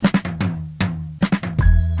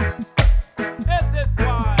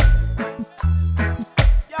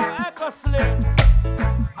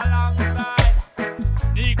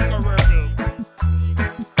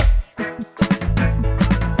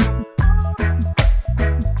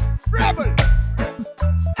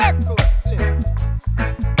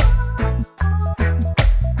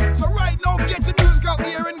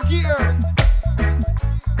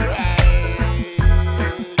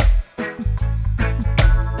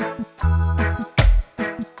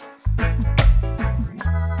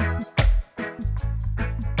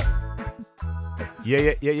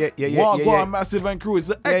Walk on Massive and Crew. It's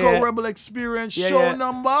the Echo Rebel Experience show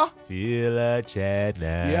number. Feel a chat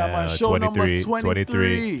now. Yeah, man. Show number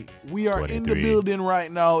 23. We are in the building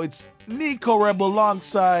right now. It's Nico Rebel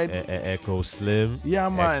alongside Echo Slim. Yeah,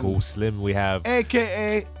 man. Echo Slim. We have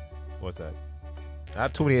AKA. What's that? I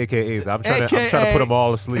have too many AKAs. I'm trying to put them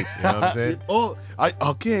all asleep. You know what I'm saying?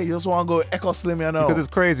 Okay. You just want to go Echo Slim, you know? Because it's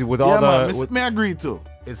crazy with all the. May I agree too?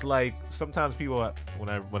 It's like sometimes people when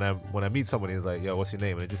I meet somebody, it's like, yo, what's your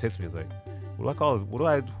name? And it just hits me. It's like, what do I call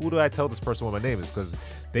it? Who do I tell this person what my name is? Because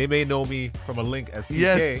they may know me from a link as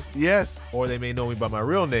TK. Yes. Or they may know me by my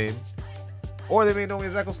real name. Or they may know me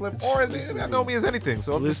as Echo Slim, or they may know me as anything.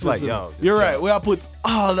 So I'm just like, yo. You're right. We have put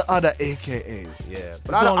all the other AKAs. Yeah.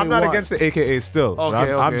 But I'm not against the AKAs still.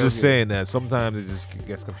 Okay, I'm just saying that sometimes it just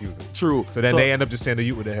gets confusing. True. So then they end up just saying the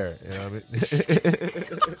youth with the hair. You know what I mean?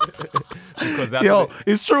 Because that's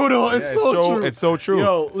it's true though. It's so true. It's so true.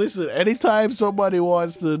 Yo, listen, anytime somebody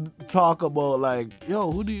wants to talk about like, yo,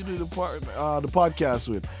 who do you do the podcast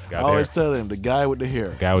with? I always tell him the guy with the hair.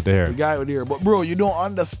 The guy with the hair. But bro, you don't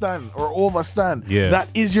understand or overstand. Yeah. That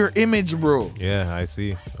is your image, bro. Yeah, I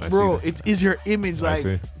see. It is your image. Like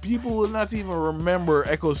people will not even remember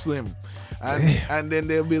Echo Slim. And then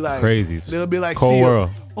they'll be like crazy. They'll be like, Cold World.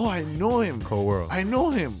 Oh, I know him. Cold World. I know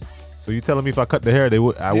him. So you telling me if I cut the hair,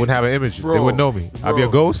 I wouldn't have an image. Bro, they wouldn't know me. I'd be a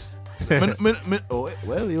ghost.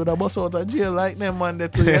 Well, you would have bust out of jail like them man there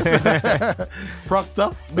too. Yes. Proctor,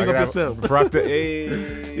 big up yourself. Proctor,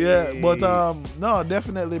 hey. Yeah, but no,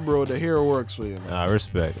 definitely, bro. The hair works for you, man.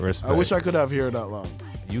 Respect. I wish I could have hair that long.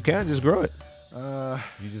 You can just grow it.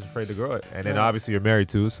 You're just afraid to grow it, and then obviously you're married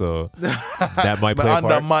too, so that might play a part.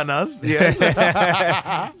 Under manners, yeah.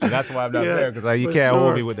 That's why I'm not there because you can't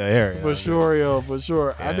hold me with the hair. For sure. Yeah,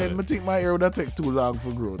 and then I think my hair would take too long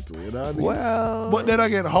for growth too. You know what I mean? Well, but then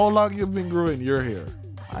again, how long you been growing your hair?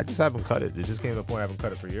 I just haven't cut it. It just came to the point I haven't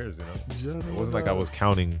cut it for years. You know, it wasn't like I was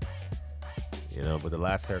counting. You know, but the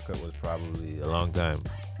last haircut was probably a long time,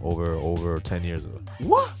 over 10 years ago.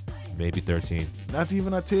 What? Maybe 13. Not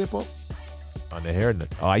even a tape up? On the hair?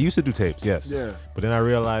 Oh, I used to do tapes, yes. Yeah. But then I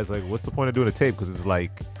realized, like, what's the point of doing a tape? Because it's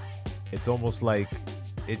like, it's almost like,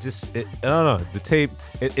 I don't know, the tape,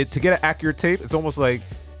 to get an accurate tape, it's almost like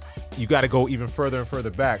you got to go even further and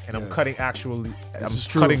further back. And I'm cutting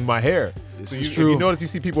cutting my hair. This so is true. You notice you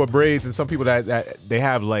see people with braids and some people that they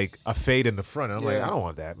have like a fade in the front. And I'm like, I don't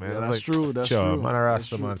want that, man. Yeah, that's like, true. That's true. Man, a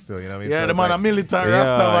Rasta man still, you know what I mean? Yeah, so the man a military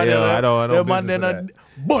Rasta man. Yeah, I don't the man then a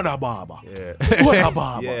Buddha Baba. Yeah. Buddha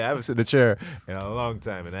Baba. Yeah, I haven't sat in the chair in a long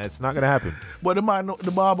time, and it's not gonna happen. But the man,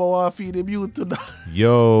 the barber want to feed him youth to that.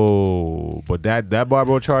 Yo, but that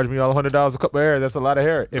barber will charge me all $100 a cup of hair. That's a lot of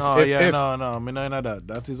hair. No, me not know that.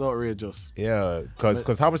 That is outrageous. Yeah,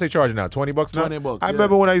 because how much they charging now? $20 now? $20. I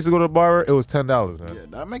remember when I used to go to the barber, it was $10, man. Yeah,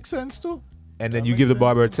 that makes sense too. And then you give the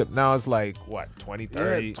barber a tip. Now it's like, what, 20,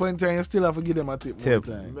 30? Yeah, 20 times, you still have to give them a tip.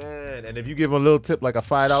 Man, and if you give them a little tip, like a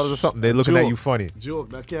 $5 or something, they're looking at you funny.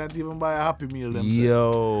 Joke, that can't even buy a Happy Meal themselves.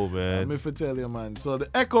 Yo, man. Let me for tell you, man. So the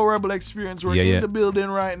Echo Rebel Experience, we're in the building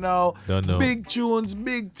right now. Don't know. Big tunes,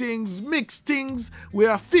 big things, mixed things. We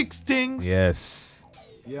are fixed things. Yes.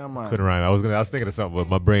 Yeah, man. Couldn't rhyme. I was thinking of something, but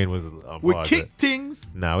my brain was on we kick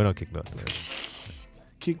things. Nah, we don't kick nothing. Man.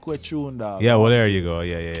 Kick what tune, dog. Yeah, well, there you go.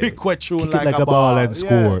 Yeah. Kick what tune like a ball and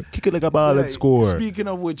score. Yeah. Kick it like a ball and score. Speaking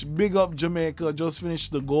of which, big up Jamaica. Just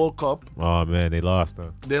finished the Gold Cup. Oh, man, they lost,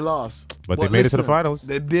 huh? They lost. But they made it to the finals.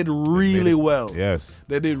 They did really well. Yes.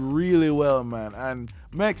 They did really well, man. And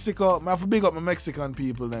Mexico, man, I have to big up my Mexican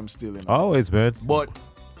people, them still. You know? Always, man. But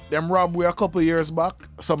them robbed we a couple years back,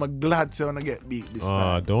 so I'm glad to get beat this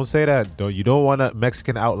time. Don't say that. You don't want a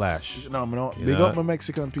Mexican outlash. No. Big up my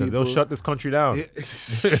Mexican people. They'll shut this country down.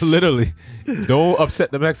 Literally. Don't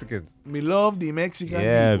upset the Mexicans. Me love the Mexican people.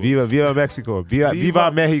 Yeah, viva Mexico. Viva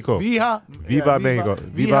Mexico. Viva Mexico.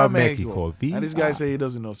 Viva Mexico. And this guy say he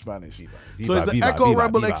doesn't know Spanish. So it's the Echo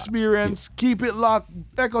Rebel Experience. Keep it locked.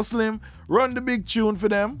 Echo Slim. Run the big tune for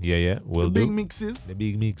them. Yeah. We'll do. The big mixes. The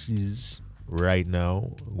big mixes. Right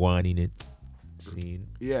now, wanting it, scene.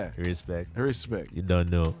 Yeah. Respect. You don't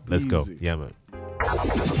know. Let's go. Yeah, man.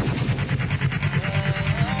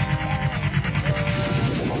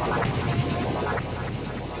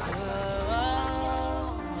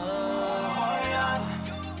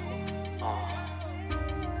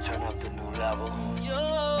 Turn up the new level.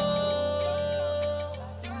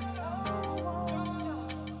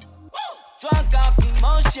 Drunk off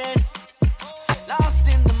emotion, lost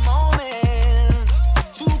in the moment.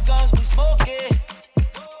 Smoking,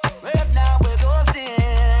 rap now we're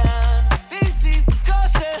ghosting. BC we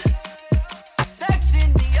coasting, sex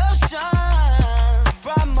in the ocean.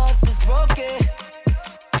 Promise is broken,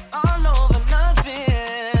 all over nothing.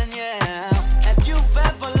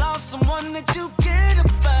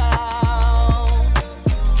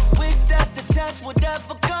 chance would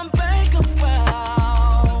ever come back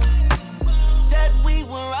around. Said we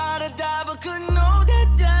were ride or die, but couldn't hold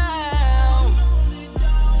it down.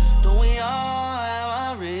 Don't we all have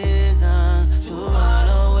our reasons to run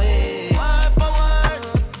away? Word for word,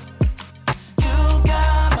 you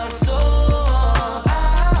got my soul.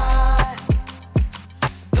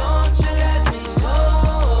 Don't you let me go.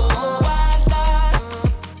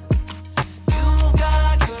 You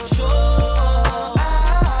got control.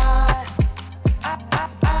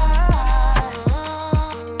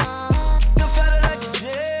 You felt it like a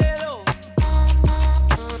jello.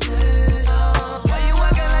 Why you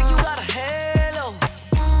acting like you got a halo?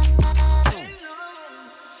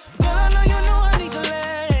 Girl, I know you know I need to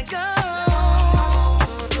let go.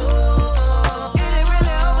 It ain't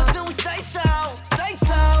really over till we say so. Say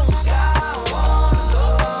so.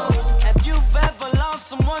 Have you ever lost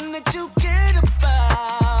someone that you cared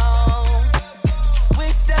about?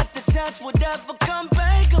 Wish that the chance would ever come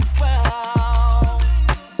back around.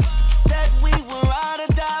 Said we were ride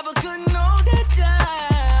or die, but couldn't hold it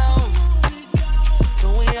down.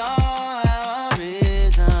 Don't we all have our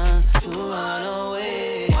reasons to run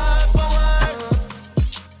away? Word for word,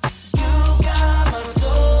 you got my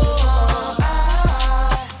soul.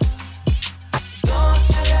 Don't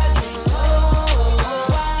you let me go.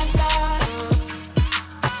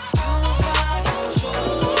 You got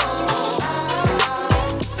control.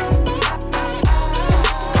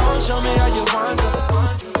 Don't show me how you want some.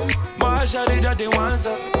 My shawty that they want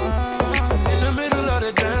some. In the middle of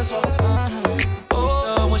the dance floor.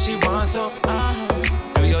 Oh, when she wants some.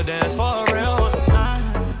 Do your dance for a real one.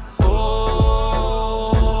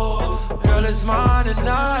 Oh, girl, it's mine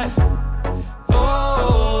tonight.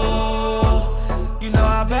 Oh, you know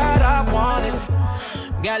how bad I want it.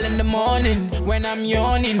 Girl, in the morning, when I'm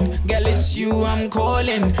yawning, girl, it's you I'm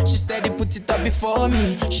calling. She steady put it up before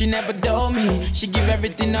me. She never dull me. She give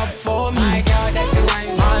everything up for me. My girl, that's a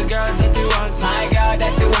wine song. My girl, that they want some. My girl,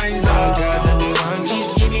 that's a wine My song. girl, that they want some.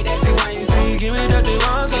 Please give me that wine song. Please give me that they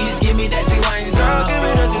want some. Please give me that wine Girl, song. give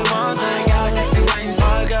me that they want some. My girl, that's a wine song.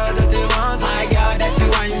 My girl, that they want some. My girl, that's a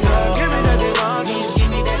wine Girl, song. give me that they want some. Please give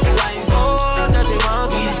me that wine song. Oh, that they want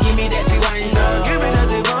some. Please give me that wine Girl, song. give me that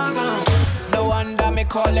they want some. No wonder me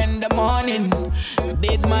call in the morning.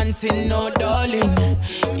 Big man thing, no darling.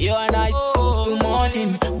 You and I good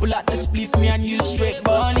morning. Pull out the spliff, me and you straight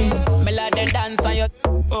burning. Me like the dance on your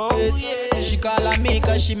She call on me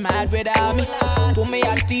cause she mad without me. Put me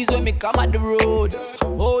at tease when me come at the road.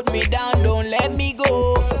 Hold me down, don't let me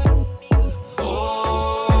go.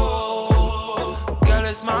 Oh, girl,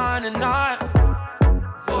 it's mine tonight.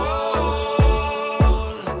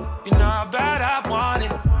 Oh, you know how bad I want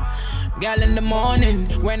it. Girl, in the morning,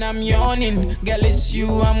 when I'm yawning, girl, it's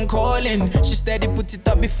you I'm calling. She steady put it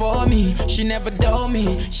up before me. She never dull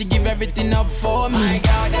me. She give everything up for me. My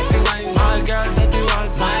girl, that's a wine song. My girl, that they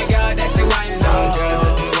want some. My girl, that's a wine My song. girl,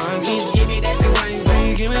 that they want some. Please give me that wine song.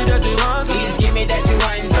 Please give me that they want some. Please give me that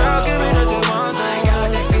wine Girl, song. give me that they want some. My girl,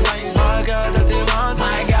 that's a wine song. My girl, that they want some.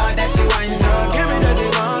 My girl, that's a wine Girl, song. give me that they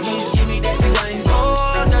want some. Please give me that wine song.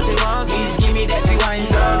 Oh, that they want some. Please give me that wine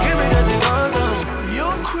Girl, song. give me that they want some.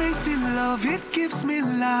 Your crazy love, it gives me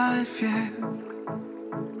life, yeah.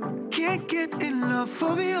 Can't get enough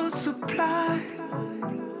of your supply.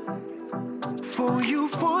 For you,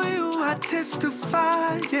 I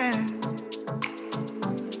testify, yeah.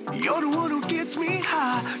 You're the one who gets me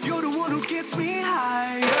high. You're the one who gets me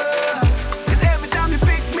high, yeah. 'Cause every time you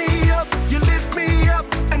pick me up, you lift me up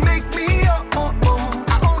and make me up. Oh, oh.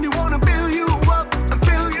 I only wanna build you up and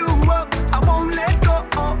fill you up. I won't let go.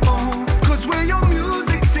 Oh, oh. 'Cause where your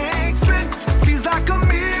music takes me feels like a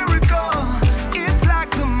miracle. It's like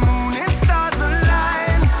the moon and stars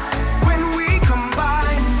align when we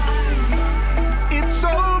combine. It's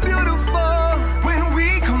so beautiful when we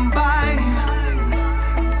combine.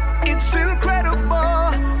 It's incredible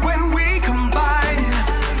when we combine.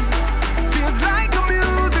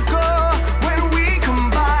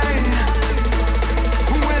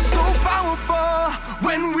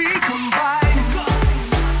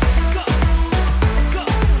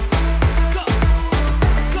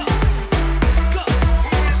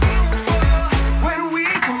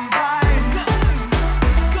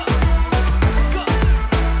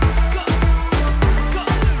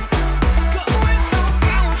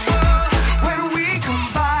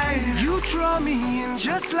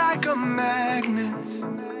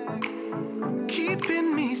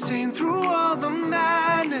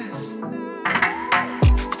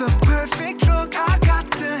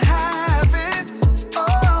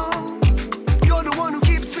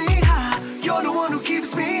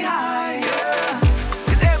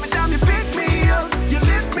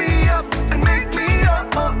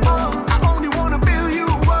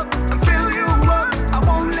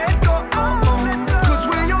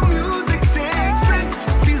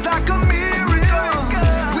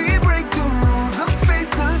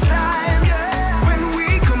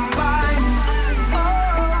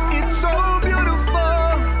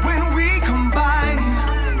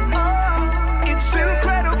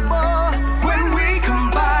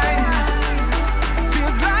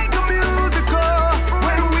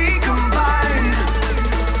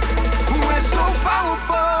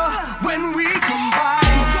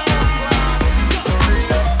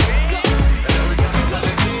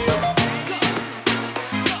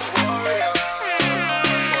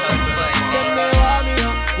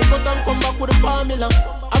 formula.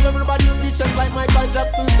 Have everybody speechless like Michael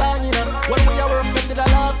Jackson song, you know. When we are work, them did a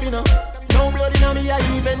laugh, you know. No blood in me, I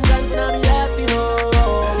even dance in me heart, you know.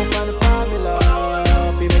 We find the formula.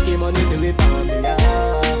 We making money to live formula.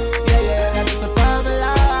 Yeah, that's the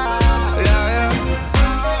formula. Yeah.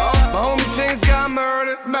 My homie Chains got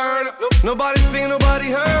murdered. Nobody seen, nobody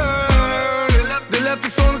heard. They left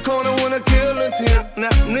us on the corner when the killers here. Now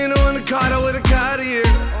Nino in the car with a Cartier.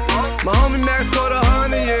 My homie Max got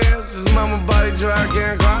 100 years. His mama body dry,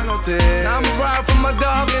 can't cry no tears. Now I'm ride for my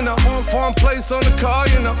dog, you know. Foreign place on the car,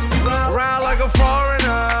 you know. Around like a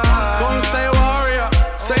foreigner. Gonna stay warrior.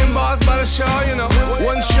 Same boss by the show, you know.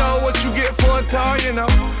 One show, what you get for a tar, you know.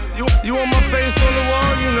 You want my face on the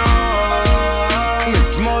wall, you know.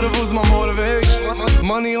 Motive was my motivation.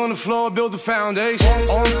 Money on the floor, build the foundation.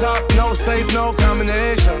 On top, no safe, no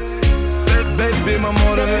combination. Baby, my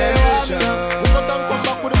motivation. We go down, come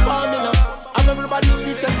back with the formula. Have everybody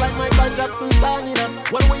speechless like Michael Jackson song, you know.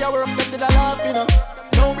 When we are work, them did a laugh, you know.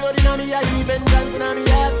 No blood in me, I even dance in me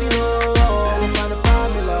heart, you know. We find the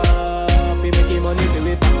formula. We making money to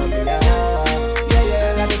live formula.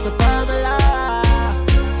 Yeah, that is the formula.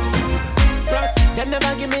 Frost, them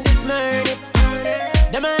never give me this murder.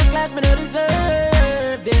 Them act like me no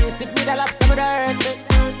deserve. They sick me the lobster, me hurt me.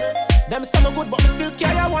 Them say me good, but me still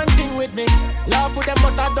carry one thing with me. Love for them,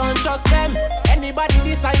 but I don't trust them. Anybody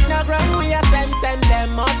decide na ground, we a send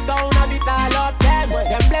them uptown, a bit all up them.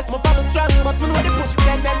 Them bless me, but me strong, but me know they push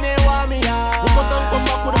them they want me out. We go down, come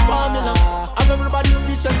back with the formula. Have everybody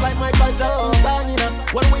speechless like Michael Jackson song, you know.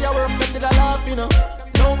 When we are work, them did a laugh, you know.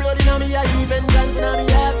 No blood in me, I even dance in me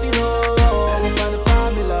heart, you know. We find the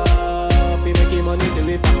formula. We making money to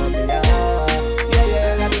live formula.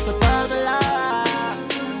 Yeah, that is the formula.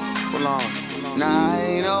 Now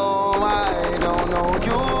I know I don't know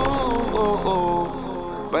you,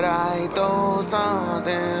 but I throw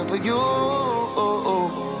something for you.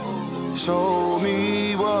 Show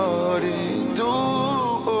me what it do,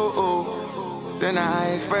 then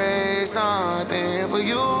I spray something for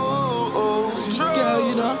you. Sweet girl,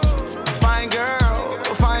 you know. Fine girl,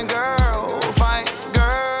 fine girl, fine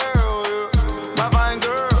girl. My fine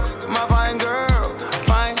girl, my fine girl,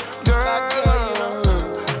 fine girl.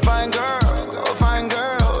 Fine girl, fine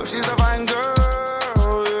girl, she's a fine girl.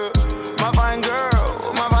 My fine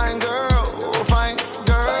girl, my fine girl, fine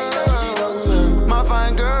girl. My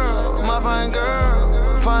fine girl, my fine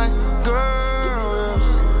girl, fine girl.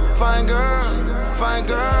 Fine girl, fine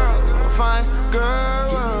girl, fine girl.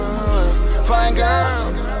 Fine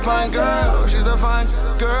girl, fine girl, she's a fine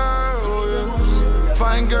girl.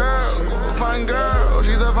 Fine girl,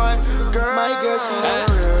 she's a fine girl. My girl, she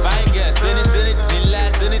fine girl, turn it, tilla.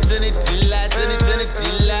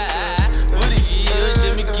 Booty, oh,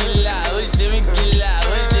 shimmy killa.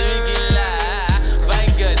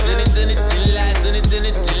 Fine girl, turn it,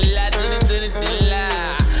 tilla.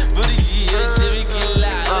 Booty, oh, shimmy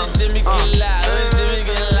killa.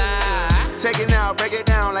 take it now, break it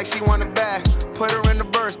down like she want it back. Put her in the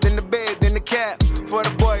verse, then the bed, then the cap. For the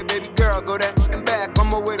boy, baby girl, go that and back. On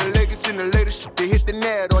my way to Lakers in the latest shit. They hit the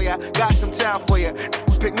net, oh yeah, got some time for ya.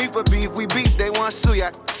 Pick me for beef, we beef, they want sue ya.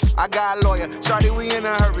 I got a lawyer, shawty, we in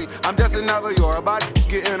a hurry. I'm just another you're about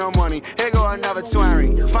getting no money. Here go another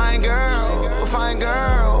 20. Fine girl, fine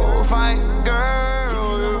girl, fine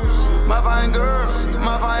girl. My fine girl,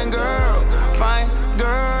 my fine girl, fine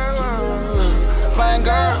girl. Fine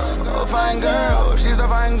girl, fine girl, she's a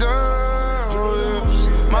fine girl.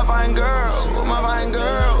 My fine girl, my fine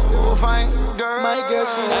girl, fine girl. My girl,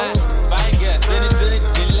 she fine girl, turn it,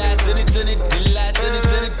 tilla.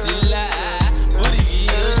 Booty,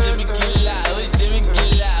 oh, shimmy killa.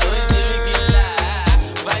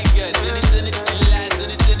 Fine girl, turn it, tilla.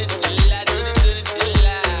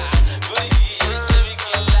 Booty, oh, shimmy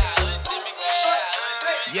killa.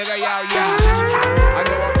 Yeah. I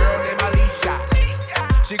know a girl named Alicia.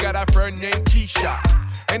 She got a friend named Keisha.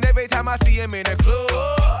 And every time I see him in the club,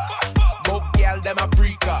 both gal them a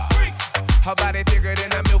freaker. Her body thicker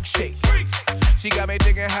than a milkshake. She got me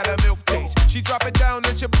thinking how the milk tastes. She drop it down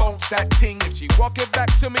and she bounce that ting. If she walk it back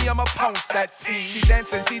to me, I'ma pounce that ting. She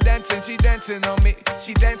dancing on me.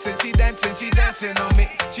 She dancing on me.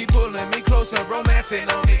 She pulling me closer, romancing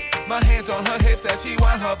on me. My hands on her hips as she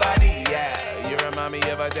want her body. Yeah, you remind me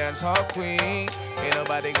of a dance hall queen. Ain't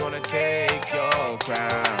nobody gonna take your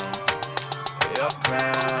crown. Your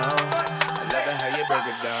crown. I love it how you break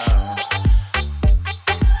it down.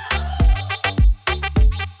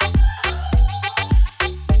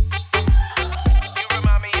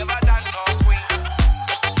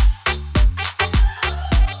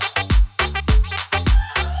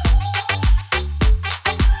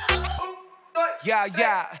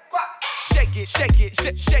 Yeah. shake it, shake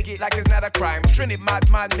it, shake it like it's not a crime. Trinity, my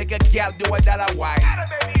nigga, gal, do a dollar wine.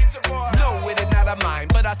 No, it is not a mine,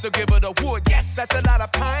 but I still give it a wood. Yes, that's a lot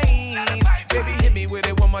of pine. Baby, hit me with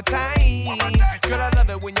it one more time. Girl, I love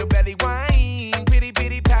it when your belly whine. Bitty,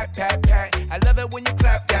 bitty, pat, pat, pat. I love it when you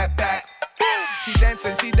clap that back. She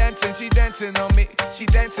dancing, she dancing, she dancing on me. She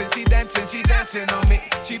dancing, she dancing, she dancing on me.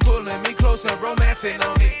 She pulling me closer, romancing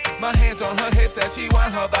on me. My hands on her hips as she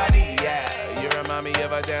want her body. Yeah, you remind me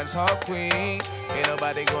of a dance hall queen. Ain't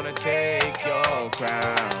nobody gonna take your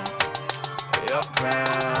crown. Your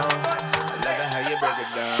crown. I love it how you break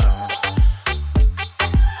it down.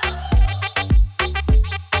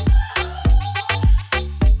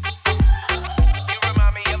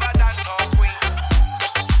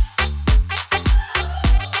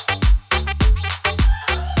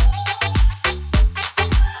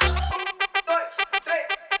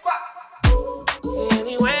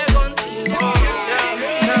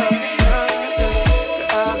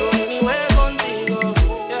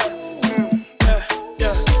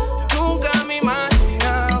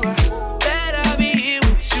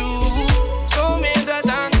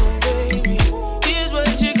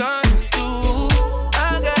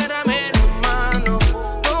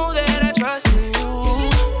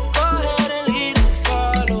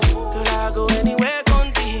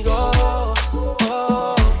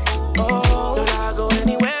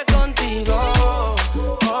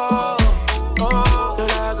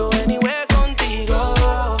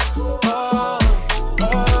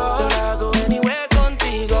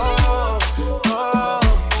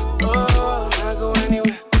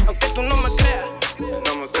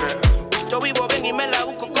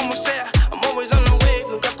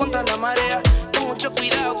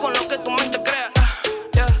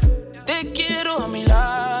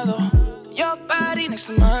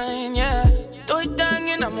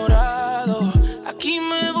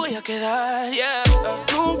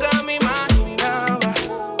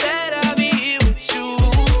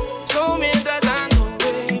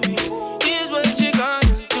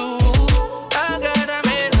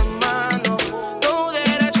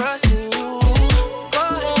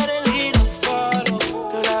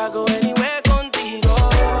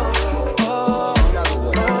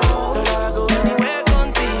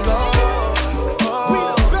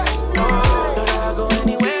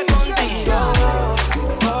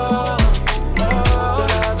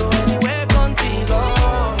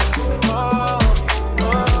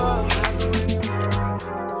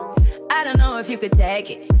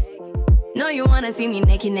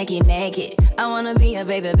 Naked. I wanna be a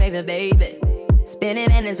baby, baby, baby.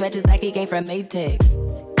 Spinning in his red just like he came from Maytag.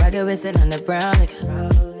 Rocket with it on the brown. Like,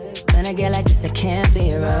 when I get like this, I can't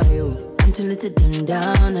be around you. I'm too little to dim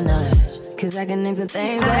down a notch. Cause I can name some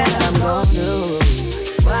things that I'm gon' do.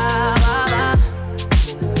 Wow, wow, wow.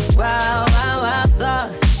 Wow, wow, wow,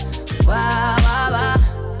 thoughts. Wow, wow, wow.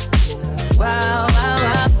 Wow, wow,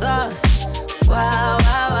 wow, thoughts. Wow,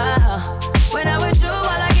 wow, wow. When I'm with you, all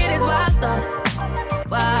I get is wild thoughts.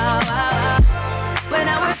 Wow, wow, wow. When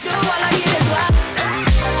I'm with you, all I get is wild.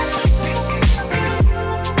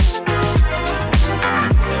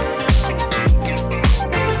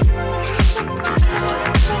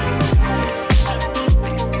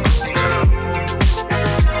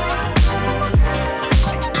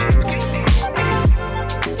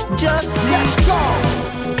 Just let's go.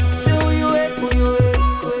 Say who you with, who you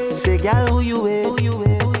with. Say gal, who you with, who you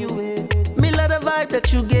with, who you with. Me love the vibe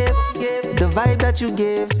that you give. The vibe that you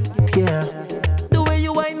give, yeah. The way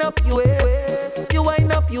you wind up your waist, you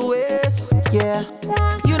wind up your waist, yeah.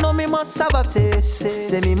 You know me must have a taste,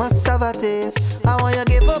 say me must have a taste. I want you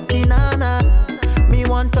give up the nana, me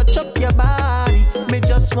want touch up your body. Me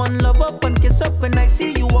just want love up and kiss up when I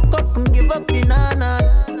see you walk up and give up the nana.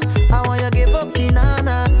 I want you give up the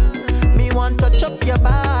nana, me want touch up your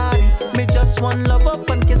body. Me just want love up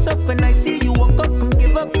and kiss up when I see you walk up and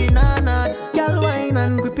give up the nana. Girl, wine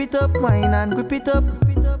and grip it up, wine and grip it up.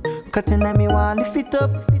 Cutting at me while lift it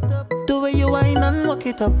up. The way you wine and walk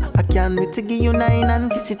it up, I can't wait to give you 9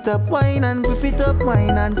 and kiss it up. Wine and grip it up,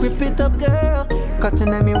 wine and grip it up, girl.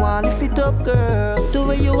 Cutting at me while lift it up, girl. The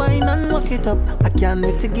way you wine and walk it up, I can't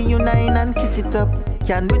wait to give you 9 and kiss it up.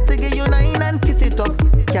 Can't wait to give you 9 and kiss it up.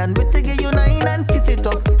 Can't wait to give you 9 and kiss it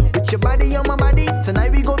up. With your body on my body,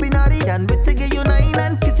 tonight we go be naughty. Can't wait to give you 9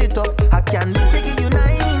 and kiss it up. I can't wait to give you 9.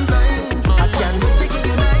 I can't wait to give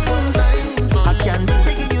you 9. I can't wait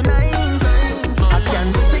to give you 9. I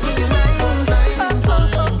can't wait to give you 9.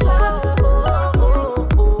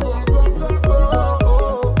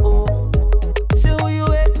 Say who you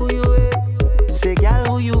with, who you with. Say gal,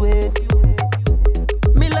 who you with.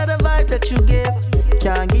 Me love the vibe that you give.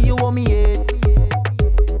 Can't give you what me hate.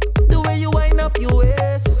 The way you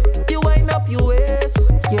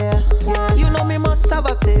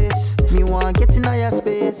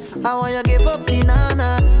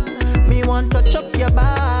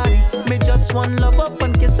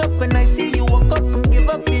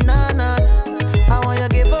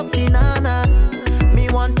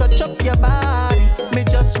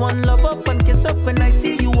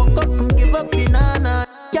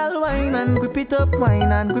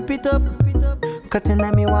Cutting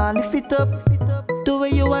at me want lift it up. The way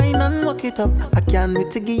you whine and walk it up. I can't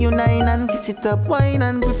wait to give you 9 and kiss it up. Whine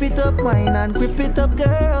and grip it up, whine and grip it up,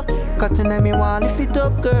 girl. Cutting at me want lift it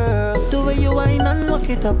up, girl. The way you whine and walk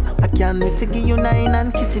it up. I can't wait to give you 9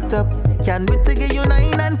 and kiss it up. Can't wait to give you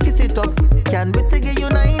 9 and kiss it up. Can't wait to give you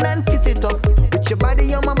 9 and kiss it up. With your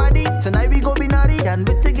body on my body, tonight we go be naughty. Can't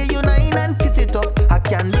wait to give you 9 and kiss it up. I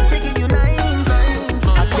can't wait to give you 9.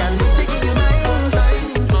 I can't wait to give you 9.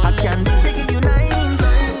 I can't wait to give you 9.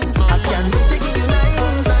 I can't wait to give you 9.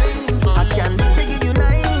 I can't wait to give you 9.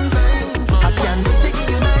 I can't wait to give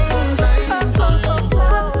you 9.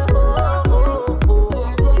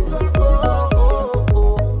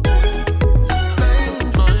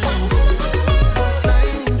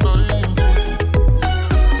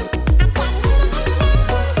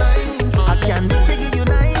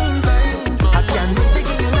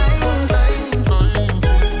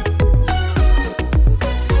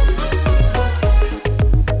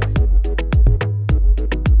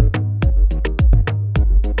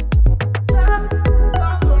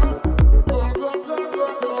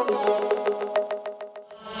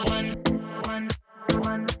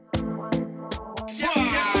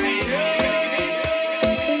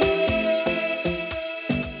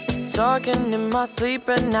 Talking in my sleep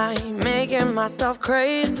at night, making myself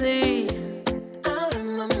crazy. Out of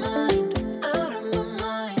my mind, out of my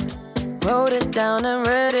mind. Wrote it down and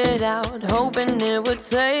read it out, hoping it would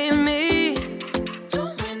save me. Too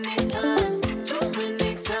many times, too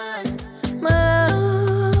many times. My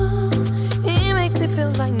love, he makes me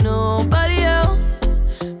feel like nobody else,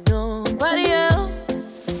 nobody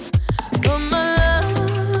else. But my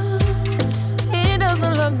love, he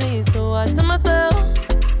doesn't love me, so I tell myself.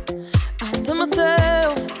 To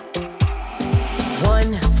myself.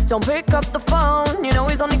 1, don't pick up the phone. You know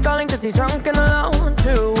he's only calling cause he's drunk and alone.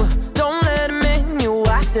 2, don't let him in. You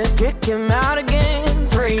have to kick him out again.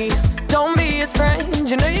 3, don't be his friend.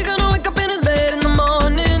 You know you're gonna wake up in his bed in the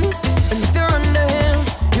morning. And if you're under him,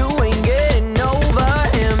 you ain't getting over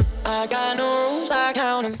him. I got no rules, I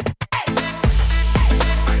count him.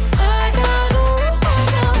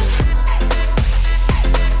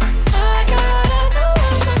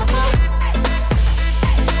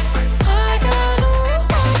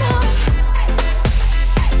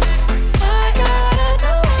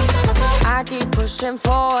 Pushing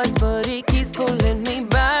forwards, but he keeps pulling me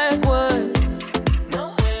backwards.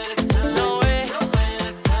 Nowhere to turn, nowhere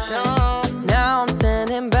to turn. No. Now I'm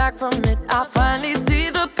standing back from it. I finally see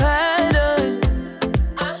the pattern.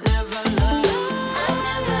 I never loved.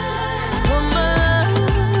 But my love,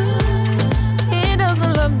 he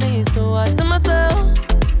doesn't love me, so I tell myself,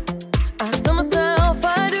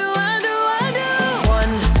 I do.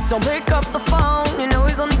 1, don't pick up the phone. You know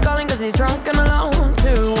he's only calling cause he's drunk and alone.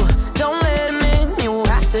 2, don't let him in, you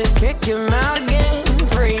have to kick him out again.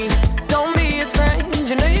 3, don't be his friend.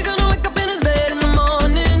 You know you're gonna wake up in his bed in the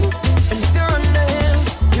morning. And if you're under him,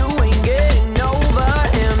 you ain't getting over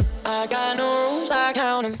him. I got no rules, I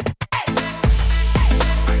count him.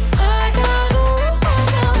 I got no rules, I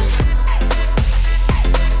count him.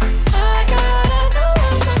 I gotta do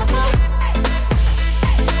it for myself.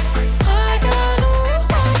 I got no rules,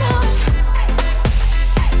 I count him.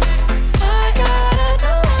 I gotta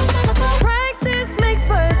do it for myself. Practice makes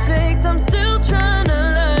perfect. I'm still trying to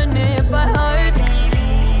learn it by heart.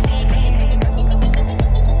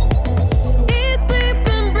 Eat, sleep,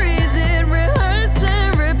 and breathe it. Rehearse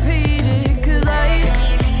and repeat it. 'Cause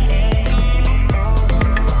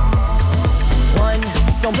 1,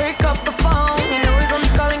 don't pick up the phone. You know he's only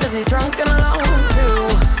calling 'cause he's drunk and alone. 2,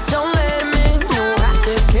 don't let him in. You have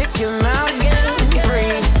to kick him out again.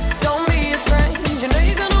 3, don't be his friend. You know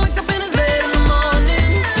you're gonna wake up in his bed in the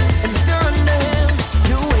morning. And if you're under him,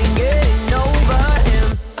 you ain't getting over him.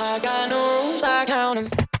 I got no rules, I count him.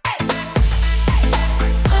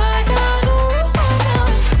 I got no rules, I count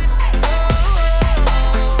him.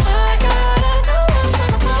 I gotta do it for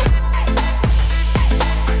myself.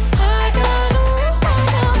 I got no rules, I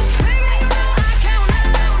count him. Baby, you know I count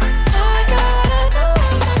him. I gotta do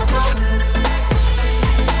it for myself.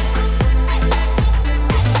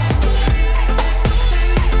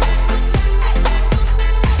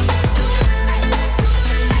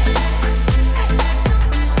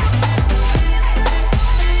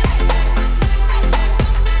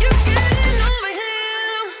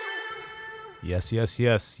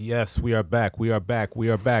 Yes. We are back.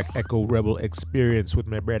 Echo Rebel Experience with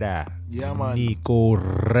my brother. Yeah, man. Nico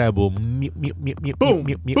Rebel.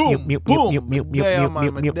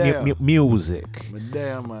 Music.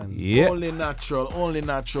 There, man. Yeah. Only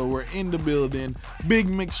natural. We're in the building. Big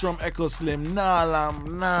mix from Echo Slim. Nah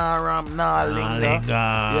lam, nah ram, nah linga.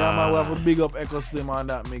 Yeah, man. We have a big up Echo Slim on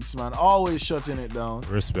that mix, man. Always shutting it down.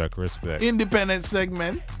 Respect. Independent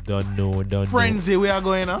segment. Don't know. Frenzy, we are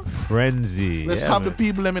going up. Frenzy. Let's have the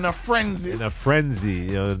people them in a frenzy.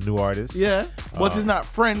 New artist. Yeah, but it's not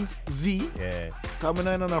Friends Z. Yeah. Coming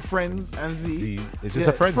in on a Friends and Z. It's just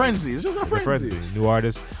a frenzy. It's just a frenzy. New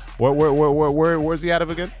artist. Where's he out of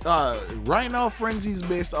again? Right now, Frenzy's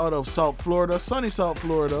based out of South Florida, sunny South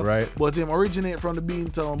Florida. Right. But him originate from the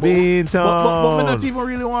Beantown. Beantown. But me not even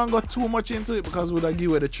really want to go too much into it because we'd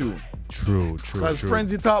give it a tune. True. Because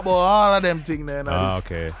Frenzy talk about all of them things there.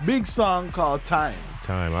 Okay. Big song called Time.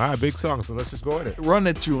 All right, big song. So let's just go with it. Run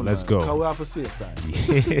the tune. Let's go. Because we have to save time.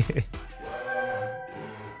 Yeah.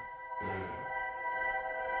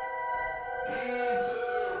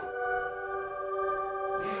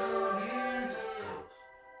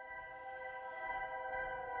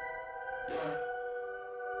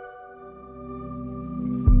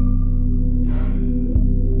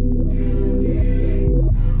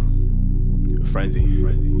 Frenzy.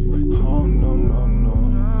 Oh no.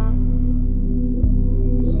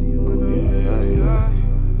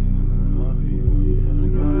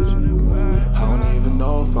 I don't even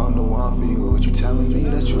know if I'm the one for you, but you telling me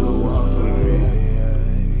that you're the one for me.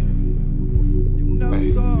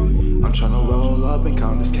 Hey, I'm tryna roll up and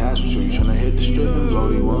count this cash with you. You tryna hit the strip and blow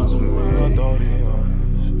these ones with me.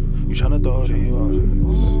 You tryna throw these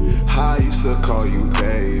ones. I used to call you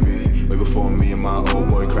baby, way before me and my old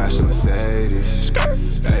boy crashed a Mercedes.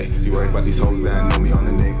 Hey, you worried about these hoes that know me on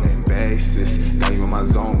a nickname basis. Got you in my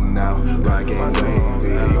zone now, grind game wavy.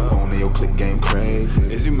 Your phone and your click game crazy.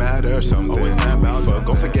 Is you mad or something? Always mad about fuck,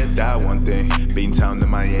 don't forget that one thing. Beantown to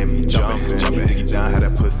Miami, jumping. Diggy down, how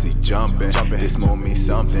that pussy jumping. This more means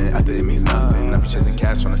something, after it means nothing. I'm chasing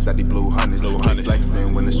cash, tryna study blue hundreds. Keep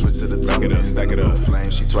flexing when the switch to the tongue. Stack it up,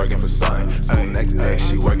 flame, she twerking for something. School next day,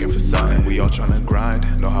 she working for something. We all tryna grind,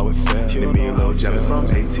 know how it feels. Give me a little jelly from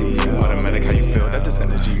ATM. Automatic, how you feel? That this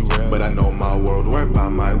energy real. But I know my world work by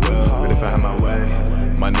my will. But if I had my way,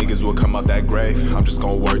 my niggas will come out that grave. I'm just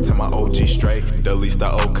gonna work to my OG straight. The least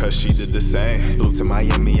I owe, cause she did the same. Flew to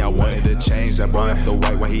Miami, I wanted to change. That boy after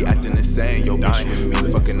white, why he acting insane? Yo, bitch with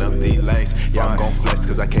me, fucking up these lanes. Yeah, I'm gon' flex,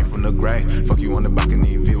 cause I came from the grain. Fuck you on the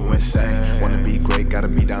balcony, view insane. Wanna be great, gotta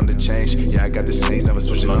be down to change. Yeah, I got this change, never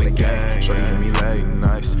switching on the game. Shorty hit me late,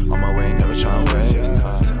 nice. On my way, never tryna waste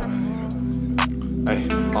time. Ay,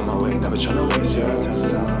 on my way, never tryna waste your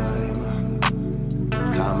time.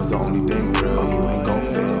 Time is the only thing real. You ain't gon'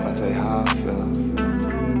 feel if I tell you how I feel.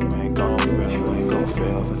 You ain't gon'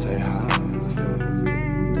 feel if I tell you how I feel.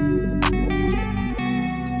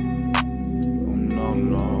 Oh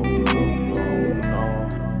no.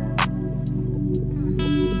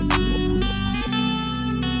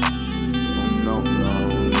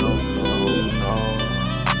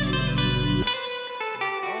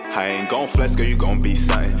 I ain't gon' flex, girl, you gon' be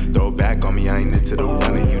something. Throw it back on me, I ain't into the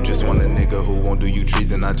running. You just want a nigga who won't do you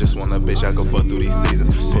treason. I just want a bitch I can fuck through these seasons.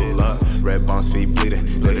 Pull up, red bombs, feet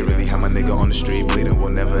bleeding. Literally have my nigga on the street bleeding. We'll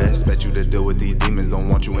never expect you to deal with these demons. Don't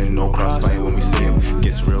want you in no crossfight when we see him.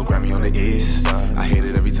 Gets real, grab me on the east. I hate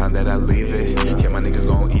it every time that I leave it. Yeah, my niggas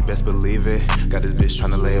gon' eat, best believe it. Got this bitch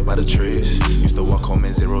tryna lay up by the trees. Used to walk home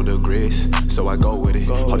in 0 degrees, so I go with it.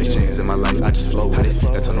 All these changes in my life, I just flow with it.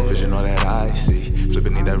 That tunnel vision, all that I see.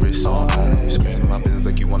 Flipping, need that wrist on high. Screaming my business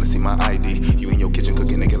like you wanna see my ID. You in your kitchen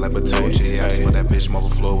cooking naked like Bertucci. I just put that bitch marble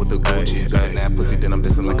floor with the Gucci. Better than that pussy, then I'm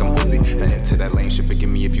dissing like I'm Uzi. And into that lane shit, forgive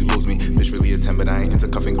me if you lose me. Bitch really a 10, but I ain't into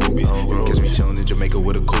cuffing groupies. You can catch me chillin' in Jamaica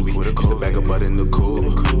with a coolie. Used to bag a butt in the cool.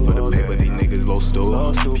 For the paper, these niggas low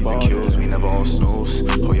stool. P's and Q's, we never on snooze.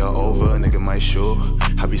 Pull y'all over, a nigga might shoot.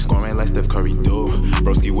 I be scoring like Steph Curry do.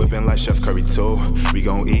 Broski whipping like Chef Curry too. We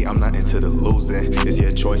gon' eat, I'm not into the losing. It's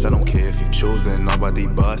your choice, I don't care if you choosing. Nobody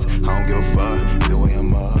bust, I don't give a fuck. Either way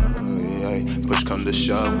I'm up. Yeah. Push come to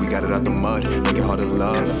shove, we got it out the mud. Make it hard to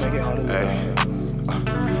love. Hey.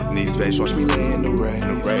 Need space, watch me lay in the rain.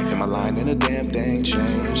 Hit my line and a damn thing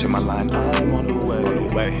change. Hit my line, I'm on the way.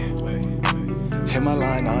 Hit my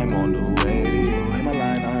line, I'm on the way to you. Hit my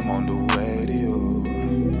line, I'm on the way to you.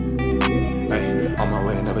 Hey, on my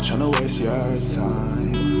way, never tryna waste your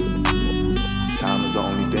time. Time is the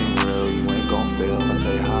only thing real. You ain't gon' feel if I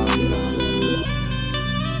tell you how I feel.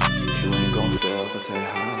 You ain't gon' feel if I tell you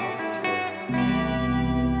how I feel.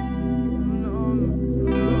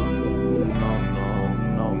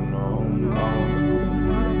 No.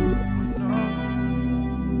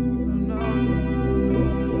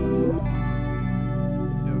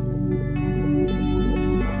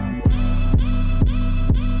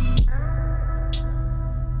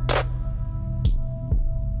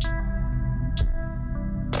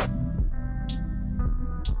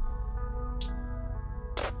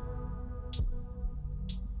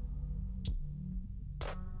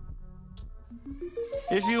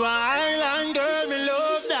 If you are island girl, me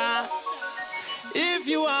love that. If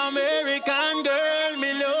you are American girl,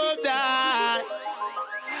 me love that.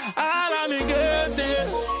 All of me girls there,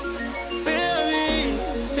 baby,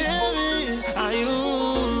 are you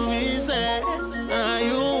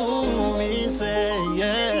me say,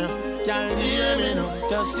 yeah. Can't hear me no,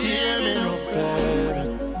 just hear me no,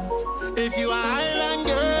 baby. If you are island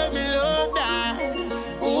girl, me love that.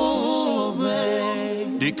 Ooh,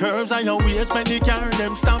 baby. The curves on your waist when the car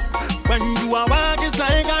them stop. When you are walk, it's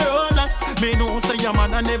like a roller. Me know say your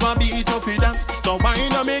man I never beat you for that. So why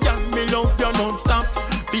not me girl, me love you non-stop.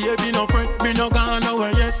 Baby no friend, me no gone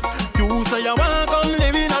nowhere yet. You say you want come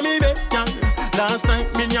live in a me bed, girl. Last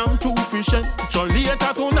night me yam too fishy. So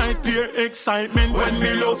later tonight pure excitement when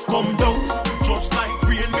me love come down. Just like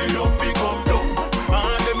rain, me love me come down.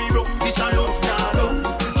 And let me rock this I love down.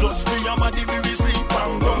 Just me and my baby we sleep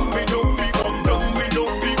and down. Me love me come down, me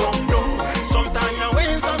love me come down. Sometimes you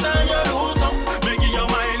win, sometimes you lose some. Me give you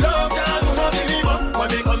my love, girl, you know give me up. When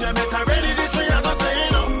me come you better ready this way I go say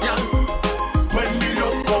no, girl. When me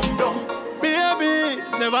love come down, baby,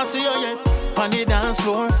 never see you yet. On the dance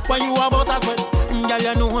floor, when you about as well. Girl,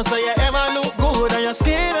 you know so you ever look good and your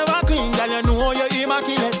skin ever clean. Girl, you know you're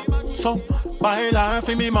immaculate. So, baila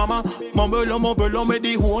for me mama. Mumble, make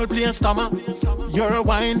the whole place stammer. Your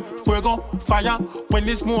wine, fuego, fire. When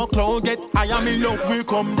the smoke cloud get higher, me love will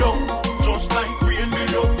come down. Just like rain, me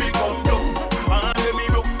love will come down. And let me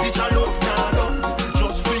rock this I love down.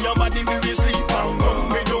 Just for your body, we will sleep and down.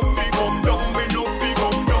 Me love will come down, me love will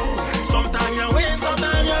come down. Sometimes you win,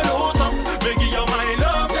 sometimes you lose some. Me give you my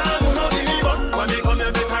love, girl, you know give me up. When me come,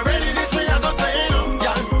 you better ready this way I go say no,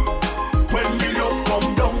 girl. When me love come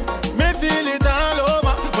down, me feel it all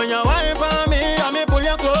over. When you wipe on me and me pull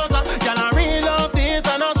you closer, girl, I really love this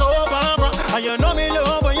and I'm so proper. And you know me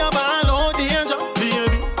love when you ball out danger,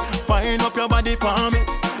 baby. Wind up your body for me,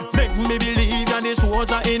 make me believe you're the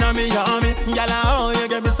soldier in a me army. Girl, how you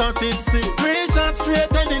get me so tipsy? 3 shots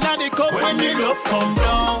straight and in the cup when me love come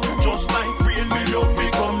down. Just like rain, me love me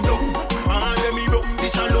come down. And let me rock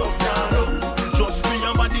this I love down. Just me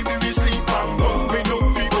and body we will sleep and down. Me love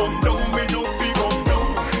me come down, me love me come down.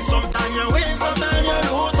 Sometimes you win, sometimes you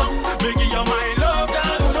lose some. Me give you my love,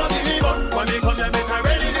 girl, you know give me up. When me come, you better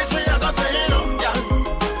ready this way I go say no, girl.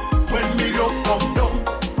 When me love come down.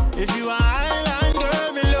 If you are island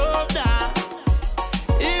girl, me love that.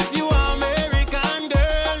 If you are American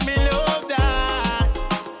girl, me love that.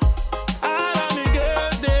 All of me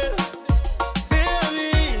girls there, baby,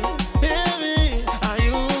 are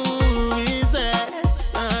you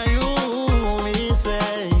me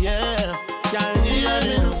say, yeah. Can't hear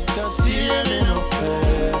me no, just hear me no,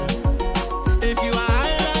 baby. If you are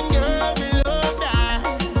island girl, me love that.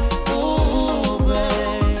 Ooh,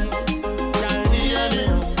 baby. Can't hear me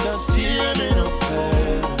no, just hear me no,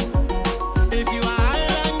 baby. If you are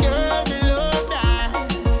island girl, me love that.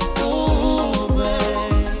 Ooh,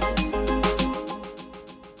 baby.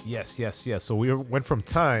 Yes. So we went from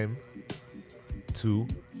time to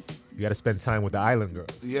you got to spend time with the island girls.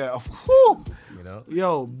 Yeah, whew. You know?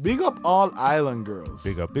 Yo, big up all island girls.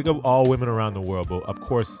 Big up all women around the world. But of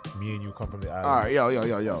course, me and you come from the island. All right,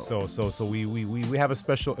 yo. So we have a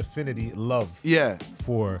special affinity, love. Yeah.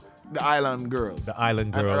 For the island girls. The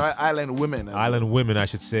island girls. Island women. Island women, I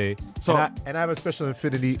should say. So, and I have a special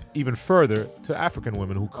affinity even further to African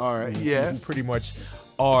women who pretty much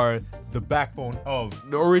are the backbone of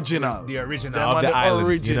the original. The original of the islands.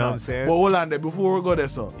 Original. You know what I'm saying? But hold on there, before we go there,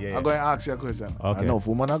 so Yeah. I'm going to ask you a question. Okay. I know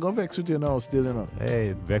woman I go vex with you now, still you know.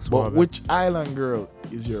 Hey, vex But with which island girl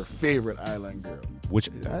is your favorite island girl?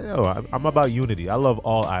 I'm about unity. I love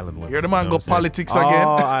all island women. You're the man you know go what I'm saying? politics again.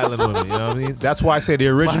 All island women. You know what I mean? That's why I say the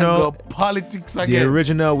original. Man go politics again. The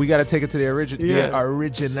original. We got to take it to the original. Yeah. The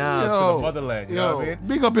original to the motherland. You know what I mean?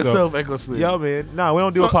 Big up yourself, Echo Slim. Yo, man. Nah, we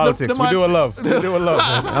don't do politics. We do a love. We do a love,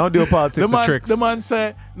 man. I don't do a politics or tricks. The man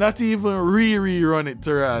said not even rerun it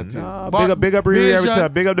to reality. Nah, big up Riri every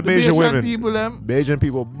time. Big up the Bayesian women. People, them. Bayesian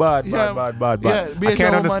people, bad. Yeah, I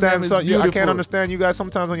can't understand. I can't understand you guys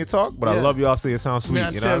sometimes when you talk, but I love y'all. So you sound sweet.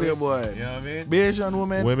 Man, you know tell what I you, mean? boy. You know what I mean?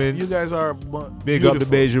 Bayesian women, you guys are big up the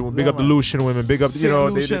Bayesian, big up the Lucian women, big up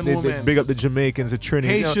they big up the Jamaicans, the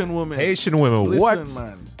Trinity, Haitian women. Haitian women. Listen, What?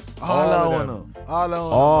 Man.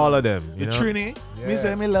 All of them. You the know? Trini. Yeah. Me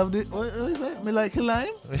say me love it. What is it? Me like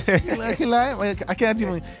lime. Me like lime. I can't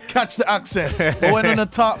even catch the accent. But when on the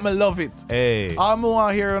top, me love it. Hey. All I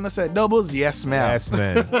want to hear on the set doubles. Yes, ma'am. Yes,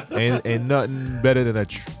 man. ain't nothing better than a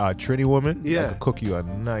Trini woman. Yeah. That can cook you a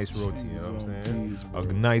nice roti. You know what I'm saying?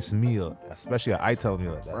 A nice meal, especially an ITEL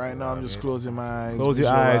meal like that. Right now, I'm just closing my eyes. Close your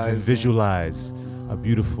eyes and visualize a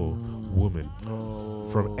beautiful woman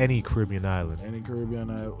from any Caribbean island.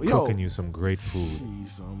 Cooking you some great food.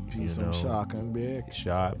 Some shark and bake.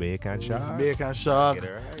 Bacon shark. Bacon shark.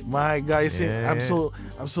 Right. My guy, I'm so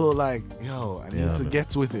like, I need to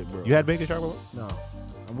get with it, bro. You had bacon shark before? No.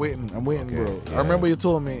 I'm waiting, bro. Yeah. I remember you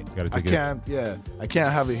told me I can't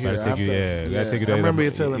have it here. Gotta take you to I remember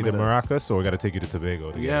you telling me either that. Maracas or we gotta take you to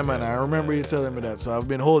Tobago. Yeah, man. I remember you telling me that, so I've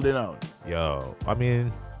been holding out. Yo, I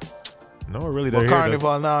mean, no, really. But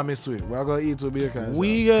carnival now, I miss it. We're gonna eat with bacon.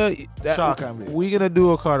 We gonna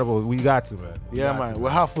do a carnival. We got to, man. We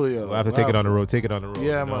have to, yo. We'll have to take it on the road. Take it on the road.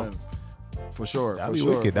 Yeah, man. For sure. That'd be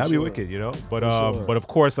wicked. That'd be wicked, you know. But of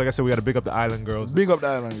course, like I said, we got to big up the Island Girls. Big up the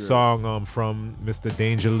Island Girls. Song from Mr.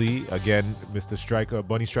 Danger Lee, again, Mr. Striker,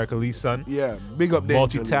 Bunny Striker Lee's son. Yeah, big up Danger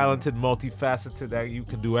multi-talented, multifaceted. That you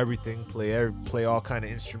can do everything. Play all kind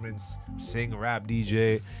of instruments. Sing, rap,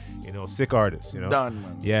 DJ. You know, sick artist. You know. Done,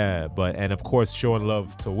 man. Yeah, and of course, showing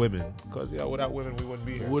love to women, because without women, we wouldn't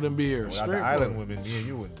be here. Without the Island women, me and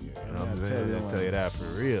you wouldn't be here. You know what I'm saying? I'll tell you that for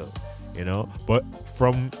real. You know, but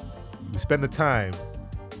we spend the time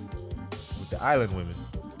with the island women.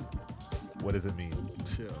 What does it mean?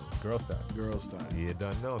 Chill. Girls time. You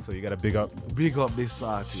don't know, so you gotta big up this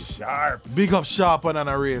artist. Sharp. Big up Sharper than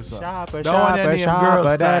a razor. Sharper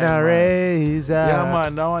than a razor. Yeah,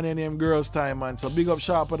 man. That one name Girls Time, man. So big up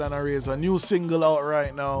Sharper than a razor. New single out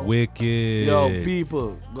right now. Wicked. Yo,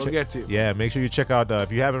 people, go get it. Yeah, make sure you check out.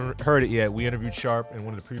 If you haven't heard it yet, we interviewed Sharp in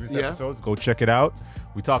one of the previous episodes. Go check it out.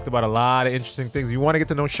 We talked about a lot of interesting things. You want to get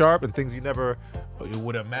to know Sharp and things you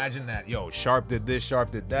would imagine that, Sharp did this,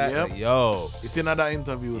 Sharp did that. Yep. Like, it's another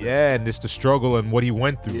interview. Yeah, and just the struggle and what he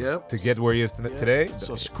went through to get where he is today.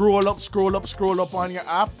 So scroll up on your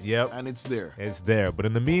app. Yep. And it's there. It's there. But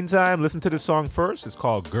in the meantime, listen to this song first. It's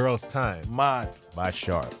called Girls Time. Mad. By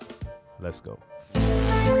Sharp. Let's go.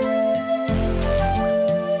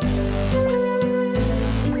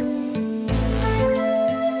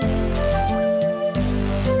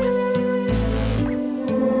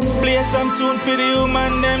 Play some tune for the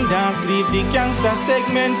human them dance. Leave the gangster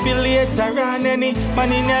segment for later on. Any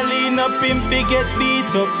man in a lean up him fi get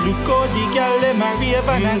beat up. Look how the girl them a rave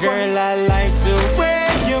and girl, I like the way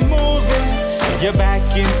you moving. You're back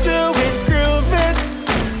into it, grooving.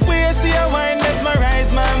 Where see a wine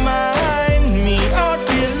mesmerize my mind. Me out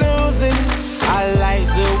feel losing. I like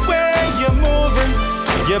the way you're moving.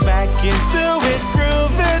 You're back into it,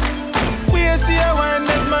 grooving. Where see a wine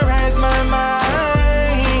mesmerize my mind.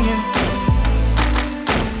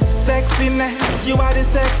 Sexiness, you are the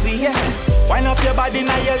sexiest. Wind up your body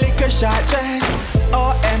now your little short dress.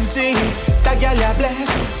 OMG, that girl you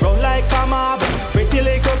blessed. Roll like a mob, pretty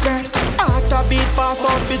little preps. Heart a beat fast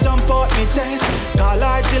out fi jump out me chest. Call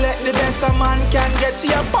her Gillette, the best a man can get. She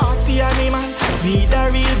a party animal, need a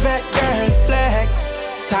real vet girl flex.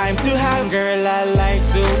 Time to have girl, I like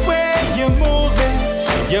the way you're moving.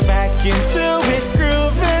 You're back into it,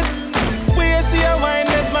 grooving. Where see a wine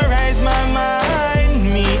mesmerize my mind.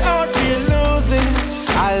 Me out feel losing.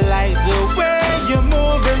 I like the way you're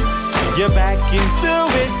moving. You're back into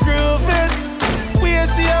it, grooving. Where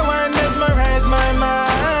see a wine mesmerize my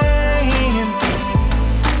mind.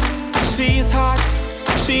 She's hot,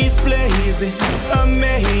 she's blazing,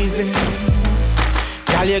 amazing.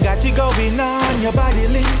 Girl, you got it going on, your body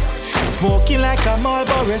lit. Smoking like a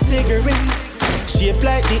Marlboro cigarette. Shape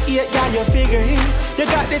like the 8, girl, you figure it. You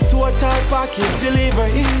got the total package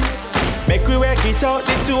delivery. Make we work it out,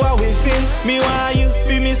 the two are we fit. Me want you,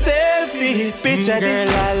 be me selfie. Picture girl,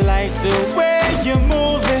 this. I like the way you're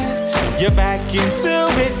moving. You're back into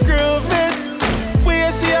it, grooving.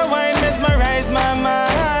 Where see a wine mesmerize my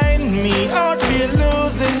mind. Me out feel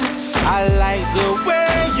losing. I like the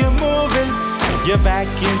way you're moving. You're back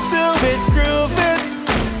into it, grooving.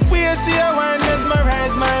 Where see a wine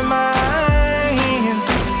mesmerize my mind.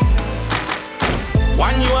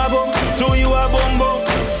 1 you a boom, 2 you a boom boom.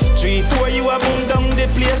 3, 4 you a boom down the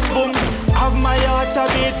place boom. Have my heart a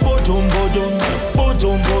beat bo-dum bo-dum,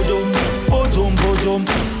 bo-dum bo-dum, bo-dum bo-dum.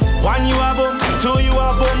 1 you a boom, 2 you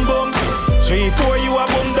a boom boom. 3, 4 you a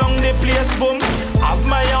boom down the place boom. Have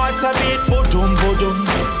my heart a beat bo-dum bo-dum,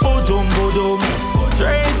 bo-dum bo-dum.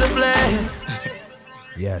 Raise the blade.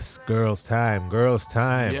 Yes, girls time.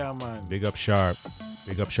 Yeah, man. Big up Sharp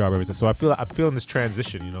everything. So I'm feeling this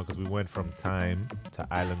transition, because we went from time to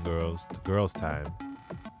Island Girls to Girls Time.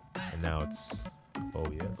 And now it's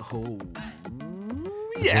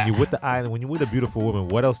yeah. When you're with the island, when you're with a beautiful woman,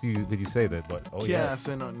 what else could you say that? But can't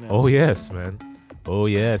say nothing else. Oh yes, man. Oh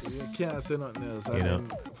yes. You can't say nothing else.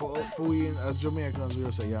 Then for we as Jamaicans,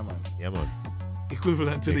 we'll say yeah, man. Yeah, man.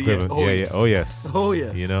 Equivalent to the yeah. Oh yes. Oh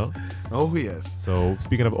yes. You know. Oh yes. So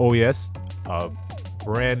speaking of oh yes,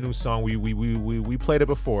 brand new song. We played it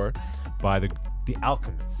before by the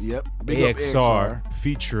Alchemist. Yep. Big up AXR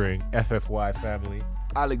featuring FFY family.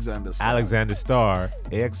 Alexander Starr. Alexander Starr.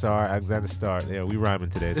 AXR, Alexander Starr. Yeah, we rhyming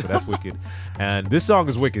today, so that's wicked. And this song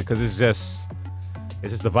is wicked because it's just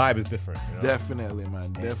the vibe is different. You know? Definitely,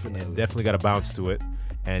 man. Definitely got a bounce to it.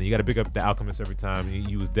 And you got to big up the Alchemist every time.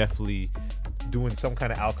 He was definitely doing some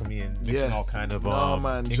kind of alchemy and mixing all kind of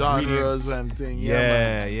genres and things.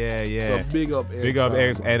 Yeah. So big up AXR. Big up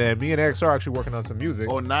AXR. And then me and AXR are actually working on some music.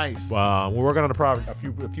 Oh, nice. We're working on a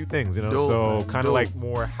few things, you know. Dope, so kind of like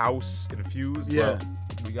more house infused. Yeah.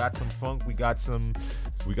 But we got some funk. We got some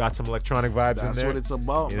electronic vibes in there. That's what it's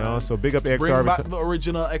about, you man. know. So big up AXR. Bring back the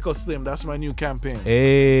original Echo Slim. That's my new campaign.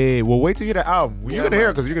 Hey, well, wait till you hear the album. You're gonna hear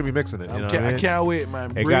it because you're gonna be mixing it. You know I can't wait,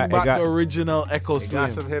 man. Bring back the original Echo Slim.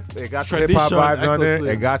 It got some hip hop vibes on there.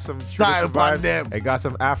 It got some style vibes. them. It got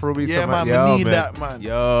some Afrobeat. Yeah, man. We need that, man.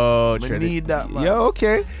 Yo, we need that, man. Yo,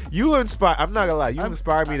 okay. You inspire. I'm not gonna lie. You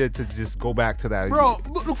inspired me to just go back to that. Bro,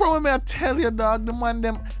 look from me. I tell you, dog. The man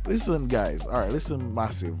them. Listen, guys. All right. Listen,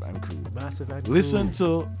 Massive and Crew. Listen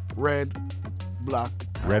to Red, Black,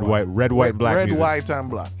 white, and black. Red, music. white, and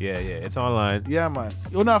black. Yeah. It's online. Yeah, man.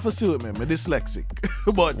 You don't have to see with me. I'm dyslexic.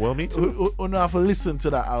 But well, me too. You don't have to listen to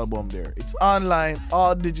that album there. It's online,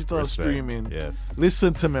 all digital streaming. Yes.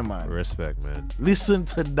 Listen to me, man. Respect, man. Listen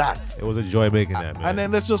to that. It was a joy making that, man. And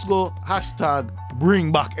then let's just go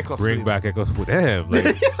bring back Echo Slim. Bring back Echo Slim. Damn.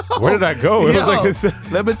 Like, where did I go? It was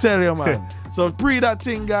like let me tell you, man. So pre that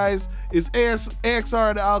thing, guys, is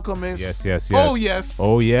AXR the Alchemist. Yes. Oh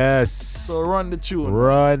yes. So run the tune.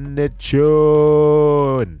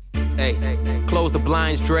 Hey, close the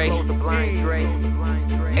blinds, Dre.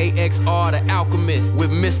 AXR the Alchemist with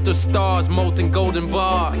Mr. Star's molten golden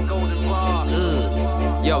bars.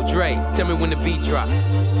 Yo, Dre, tell me when the beat drop.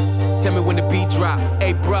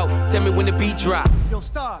 Hey, bro, tell me when the beat drop. Yo,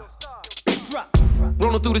 Star.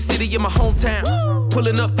 Rolling through the city in my hometown.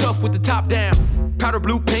 Pulling up tough with the top down. Powder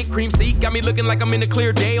blue, paint, cream seat. Got me looking like I'm in a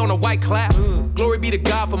clear day on a white cloud. Glory be to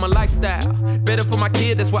God for my lifestyle. Better for my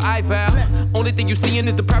kid, that's what I vow. Only thing you seeing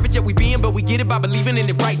is the private jet we be in, but we get it by believing in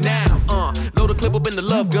it right now. Load a clip up in the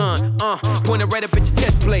love gun. Point it right up at your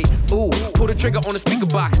chest plate. Ooh, pull the trigger on the speaker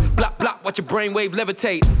box. Blop, blop, watch your brainwave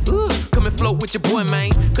levitate. Come and float with your boy,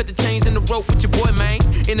 man. Cut the chains in the rope with your boy, man.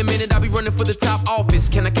 In a minute, I'll be running for the top office.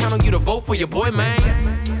 Can I count on you to vote for your boy, man?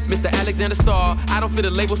 Mr. Alexander Starr. I don't fit a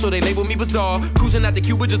label, so they label me bizarre. Cruising out to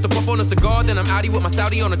Cuba just to puff on a cigar. Then I'm outie with my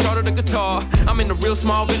Saudi on a charter the guitar. I'm in a real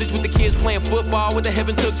small village with the kids playing football. Where the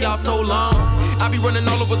heaven took y'all so long. I be running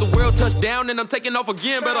all over the world, touchdown, and I'm taking off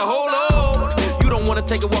again. Better hold on. You don't wanna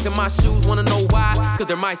take a walk in my shoes, wanna know why? Cause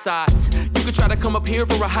they're my size. You could try to come up here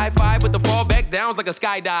for a high five, but the fall back down's like a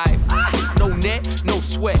skydive. No net, no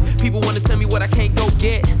sweat. People wanna tell me what I can't go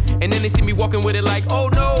get. And then they see me walking with it like, oh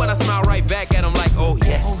no. And I smile right back at them like, oh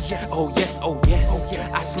yes, oh yes, oh yes.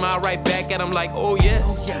 I smile right back at them like, oh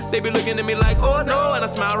yes. They be looking at me like, oh no. And I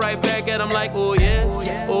smile right back at them like, oh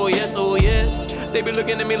yes, oh yes, oh yes. They be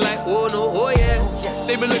looking at me like, oh no, oh yes.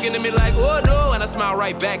 They be looking at me like, oh no. And I smile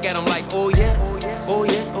right back at them like, oh yes, oh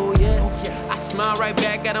yes, oh yes. I smile right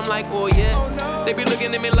back at them like, oh yes. They be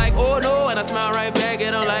looking at me like, oh no. And I smile right back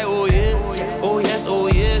at them like, oh yes, oh yes, oh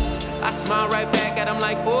yes. I smile right back at them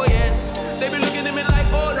like, oh yes. They be looking at me like,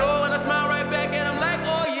 oh no. And I smile right back at them like,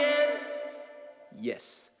 oh yes.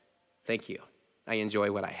 Yes. Thank you. I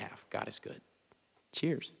enjoy what I have. God is good.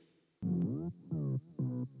 Cheers.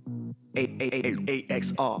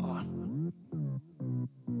 AXR.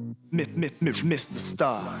 Mr.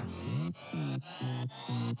 Star.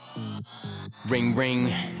 Ring, ring.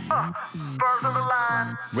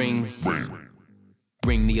 Ring.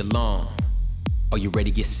 Ring the alarm. Are you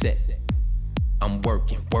ready? Get set. I'm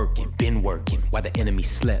working, been working while the enemy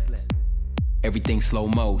slept. Everything slow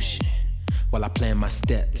motion while I plan my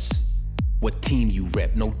steps. What team you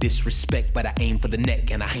rep? No disrespect, but I aim for the neck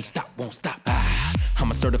and I ain't stop, won't stop. I'm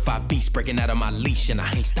a certified beast breaking out of my leash and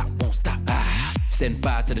I ain't stop, won't stop. Setting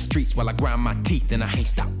fire to the streets while I grind my teeth and I ain't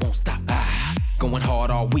stop, won't stop. Going hard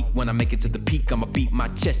all week. When I make it to the peak, I'ma beat my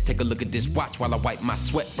chest. Take a look at this watch while I wipe my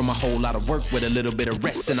sweat from a whole lot of work with a little bit of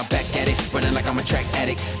rest. And I'm back at it, running like I'm a track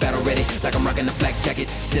addict. Battle ready, like I'm rocking the flak jacket.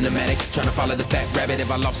 Cinematic, trying to follow the fat rabbit. If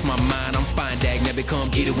I lost my mind, I'm fine, dag. Never come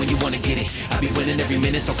get it when you wanna get it. I be winning every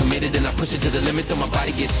minute, so committed. And I push it to the limit till my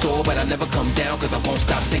body gets sore. But I never come down, cause I won't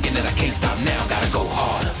stop thinking that I can't stop now. Gotta go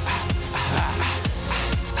harder.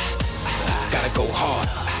 Gotta go harder.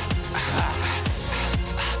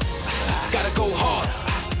 Gotta go harder.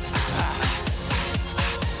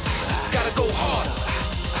 Gotta go harder.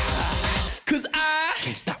 Cause I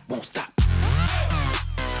can't stop, won't stop.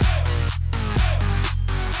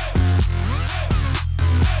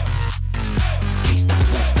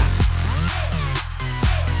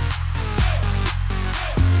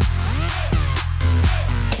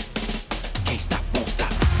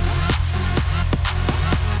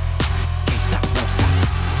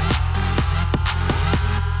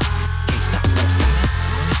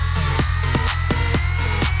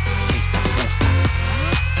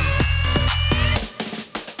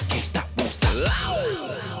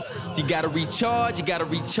 gotta recharge, you gotta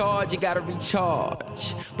recharge, you gotta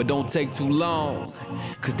recharge. But don't take too long,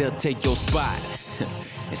 cause they'll take your spot.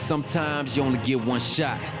 And sometimes you only get one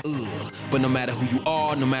shot. But no matter who you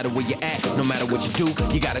are, no matter where you're at, no matter what you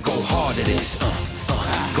do, you gotta go hard to this.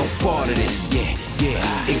 Go far to this,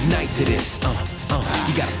 yeah. Ignite to this,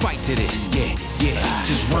 You gotta fight to this, yeah.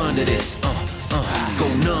 Just run to this, Go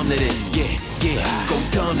numb to this, yeah. Go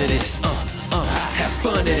dumb to this, have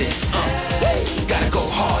fun to this, Gotta go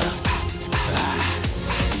harder.